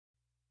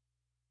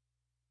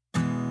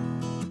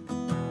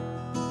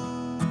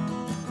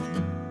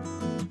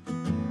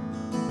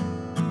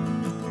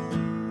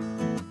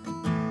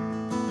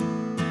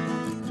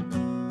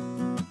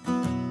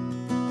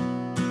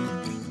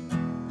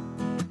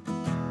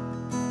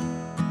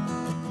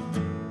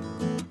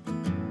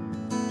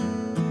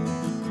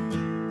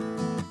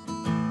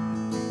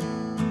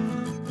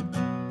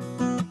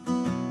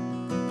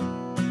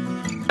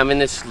I'm in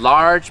this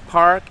large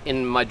park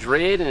in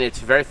Madrid, and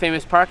it's a very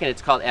famous park, and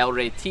it's called El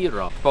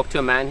Retiro. I spoke to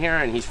a man here,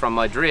 and he's from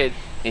Madrid,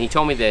 and he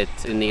told me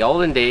that in the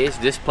olden days,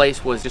 this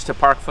place was just a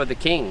park for the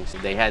kings.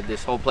 They had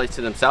this whole place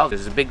to themselves.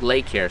 There's a big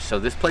lake here, so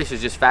this place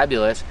is just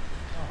fabulous.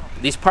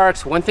 These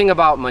parks, one thing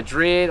about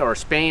Madrid or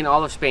Spain,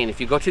 all of Spain, if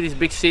you go to these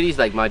big cities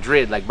like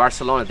Madrid, like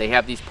Barcelona, they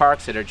have these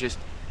parks that are just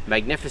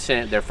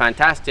magnificent. They're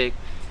fantastic.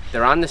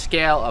 They're on the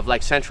scale of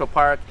like Central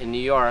Park in New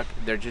York.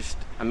 They're just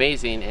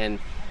amazing, and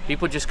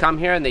people just come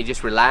here and they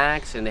just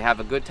relax and they have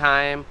a good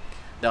time.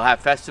 They'll have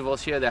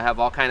festivals here. They'll have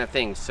all kind of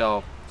things.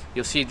 So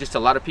you'll see just a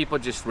lot of people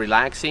just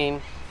relaxing.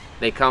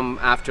 They come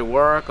after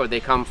work, or they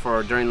come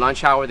for during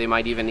lunch hour. They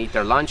might even eat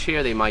their lunch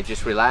here. They might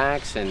just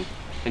relax and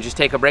just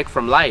take a break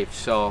from life.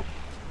 So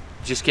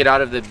just get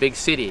out of the big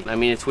city. I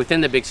mean, it's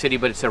within the big city,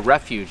 but it's a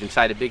refuge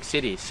inside a big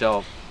city.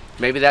 So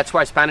maybe that's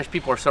why Spanish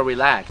people are so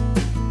relaxed.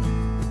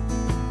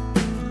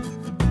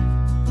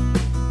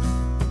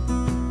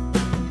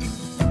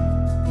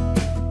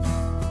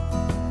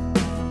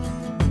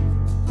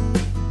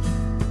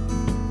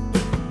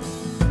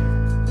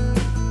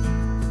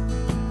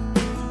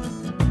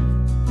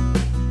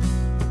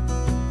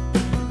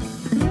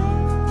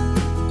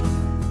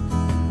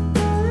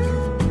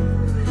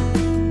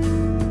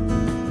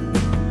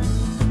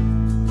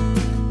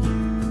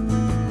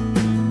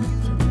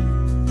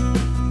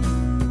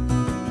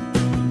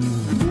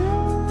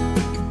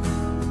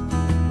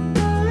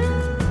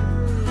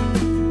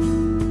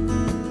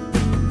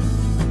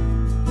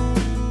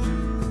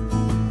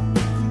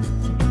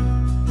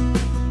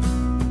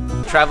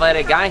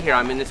 Travel guy here.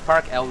 I'm in this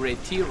park El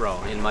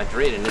Retiro in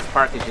Madrid, and this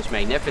park is just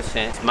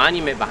magnificent. This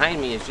monument behind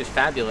me is just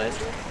fabulous,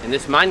 and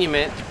this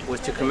monument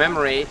was to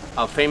commemorate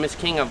a famous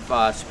king of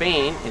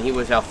Spain, and he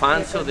was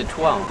Alfonso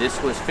XII.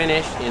 This was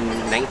finished in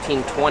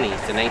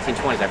 1920s, the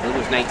 1920s. I believe it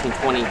was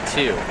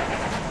 1922,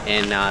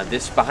 and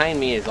this behind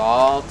me is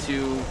all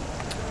to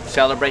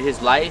celebrate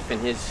his life and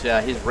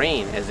his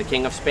reign as the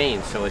king of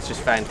Spain. So it's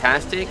just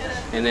fantastic.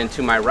 And then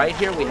to my right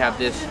here we have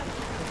this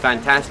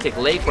fantastic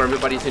lake where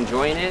everybody's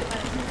enjoying it.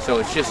 So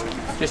it's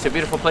just a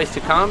beautiful place to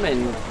come,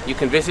 and you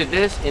can visit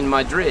this in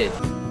Madrid.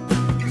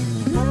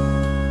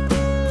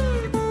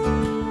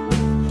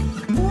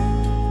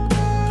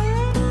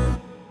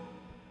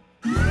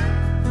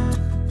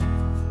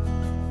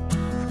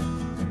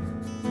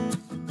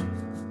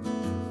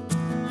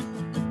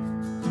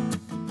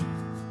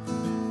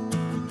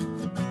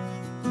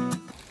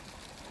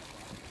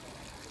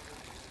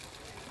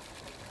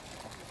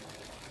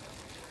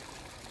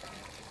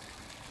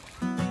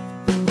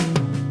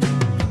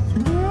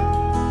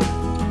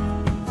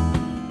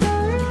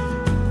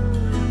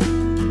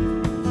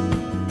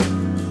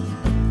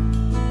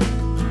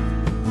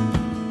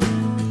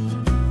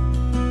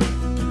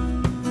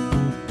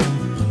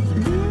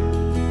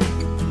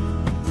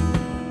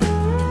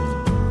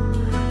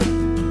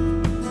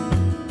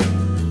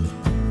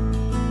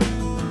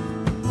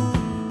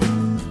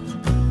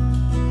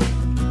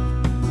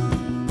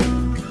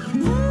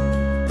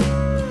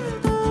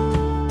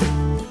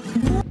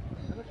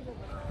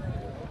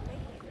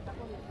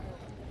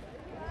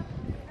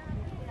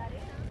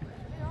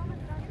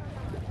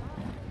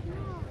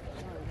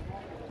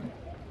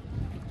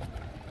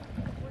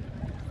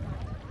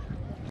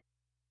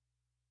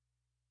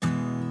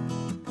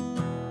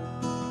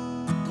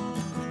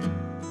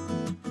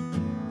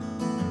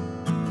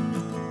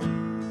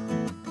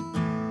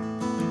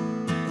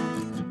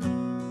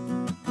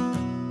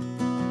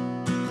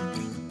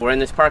 We're in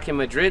this park in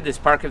Madrid, this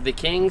Park of the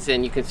Kings,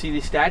 and you can see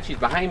these statues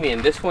behind me,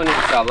 and this one is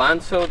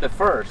Alfonso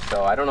I.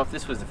 So I don't know if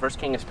this was the first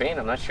king of Spain,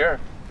 I'm not sure.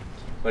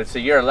 But it's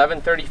the year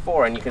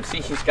 1134, and you can see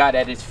he's got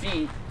at his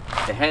feet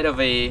the head of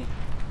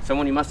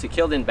someone he must have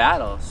killed in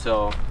battle.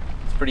 So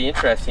it's pretty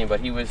interesting, but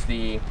he was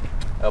the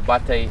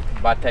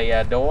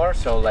batallador,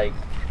 so like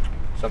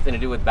something to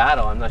do with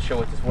battle. I'm not sure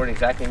what this word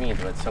exactly means,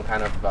 but it's some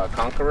kind of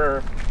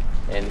conqueror,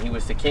 and he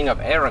was the king of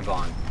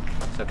Aragon.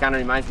 So it kind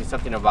of reminds me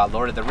something about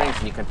Lord of the Rings.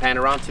 And you can pan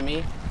around to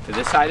me, to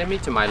this side of me,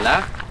 to my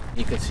left.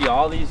 You can see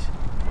all these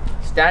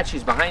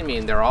statues behind me,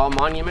 and they're all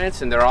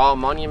monuments, and they're all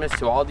monuments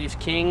to all these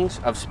kings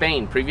of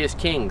Spain, previous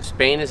kings.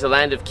 Spain is a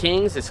land of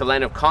kings, it's a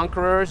land of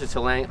conquerors, it's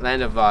a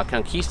land of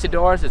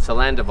conquistadors, it's a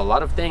land of a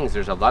lot of things.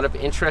 There's a lot of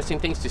interesting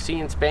things to see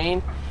in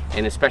Spain,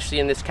 and especially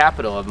in this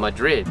capital of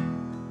Madrid.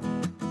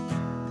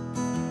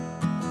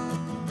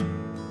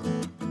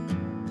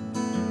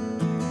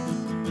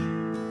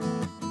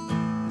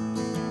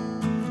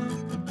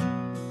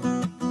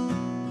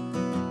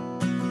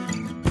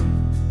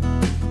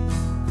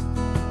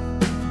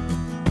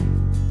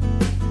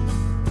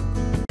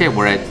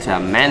 We're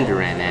at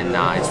Mandarin, and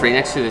it's right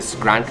next to this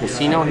Grand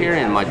Casino here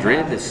in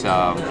Madrid, this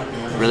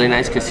really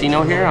nice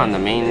casino here on the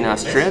main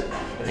strip,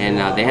 and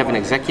they have an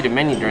executive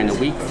menu during the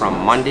week from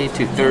Monday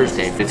to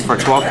Thursday. It's for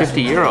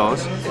 12.50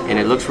 euros, and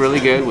it looks really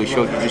good. We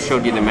just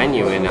showed you the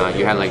menu, and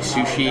you had like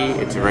sushi.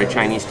 It's a very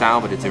Chinese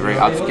style, but it's a very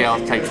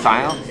upscale type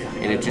style,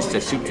 and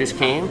the soup just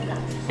came,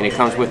 and it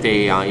comes with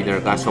either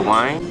a glass of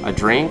wine, a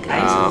drink,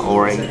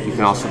 or you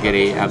can also get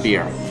a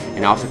beer. And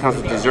it also comes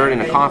with dessert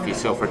and a coffee.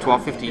 So for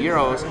 12.50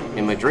 euros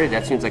in Madrid,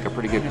 that seems like a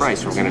pretty good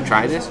price. So we're going to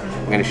try this.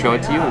 We're going to show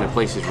it to you, and the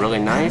place is really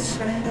nice.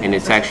 And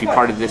it's actually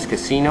part of this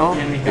casino,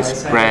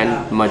 this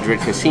Gran Madrid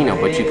casino.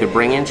 But you could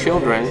bring in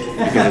children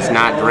because it's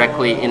not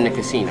directly in the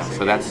casino.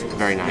 So that's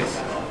very nice.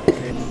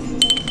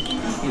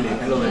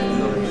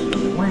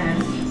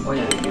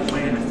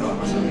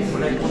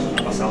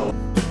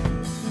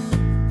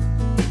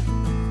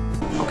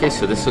 Okay,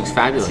 so this looks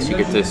fabulous. You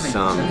get this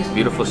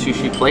beautiful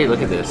sushi plate.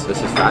 Look at this.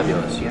 This is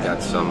fabulous. You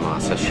got some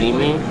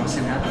sashimi,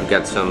 you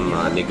got some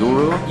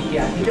niguru,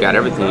 you got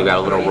everything. You got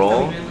a little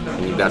roll,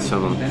 and you got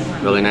some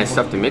really nice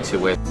stuff to mix it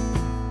with.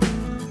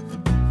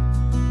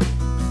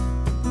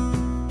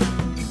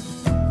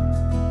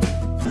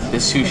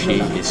 This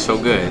sushi is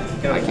so good.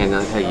 I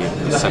cannot tell you.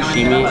 The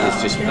sashimi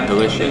is just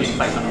delicious.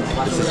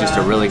 This is just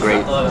a really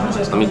great.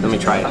 Let me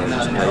try it and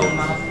just tell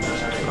you.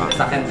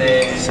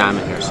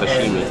 Salmon here,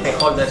 sashimi.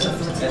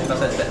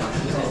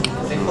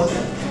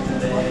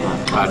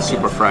 It's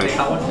super fresh.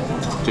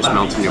 Just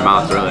melts in your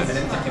mouth, really.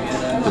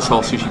 This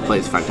whole sushi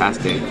plate is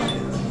fantastic.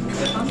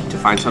 To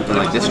find something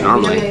like this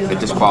normally, at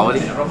this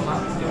quality,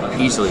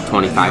 easily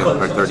 25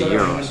 or 30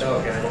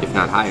 euros, if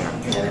not higher.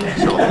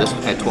 So this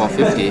at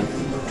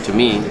 12.50, to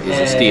me, is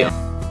a steal.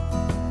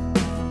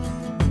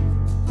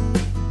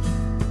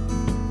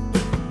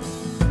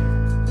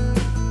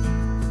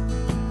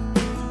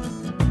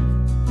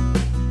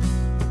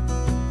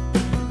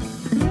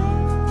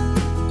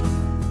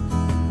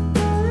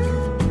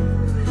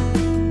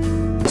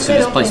 So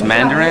this place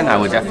Mandarin, I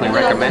would definitely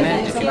recommend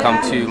it. If you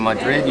come to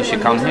Madrid, you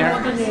should come here,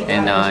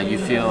 and you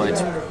feel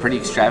it's pretty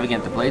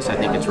extravagant, the place. I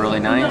think it's really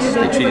nice.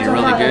 They treat you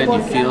really good.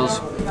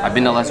 I've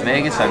been to Las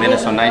Vegas, I've been to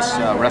some nice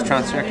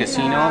restaurants there,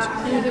 casinos.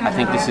 I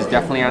think this is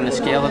definitely on the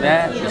scale of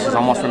that. This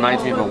almost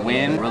reminds me of a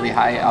Wynn, really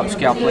high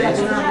upscale place.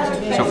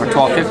 So for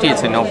 $12.50,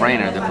 it's a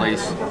no-brainer. The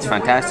place, it's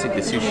fantastic. The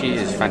sushi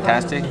is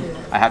fantastic.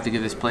 I have to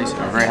give this place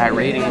a very high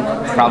rating,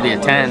 probably a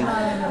 10.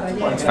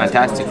 It's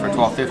fantastic for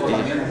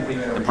 $12.50.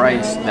 The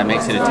price, that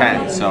makes it a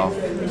 10. So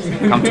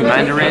come to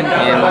Mandarin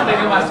in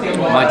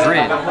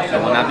Madrid. You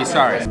will not be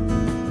sorry.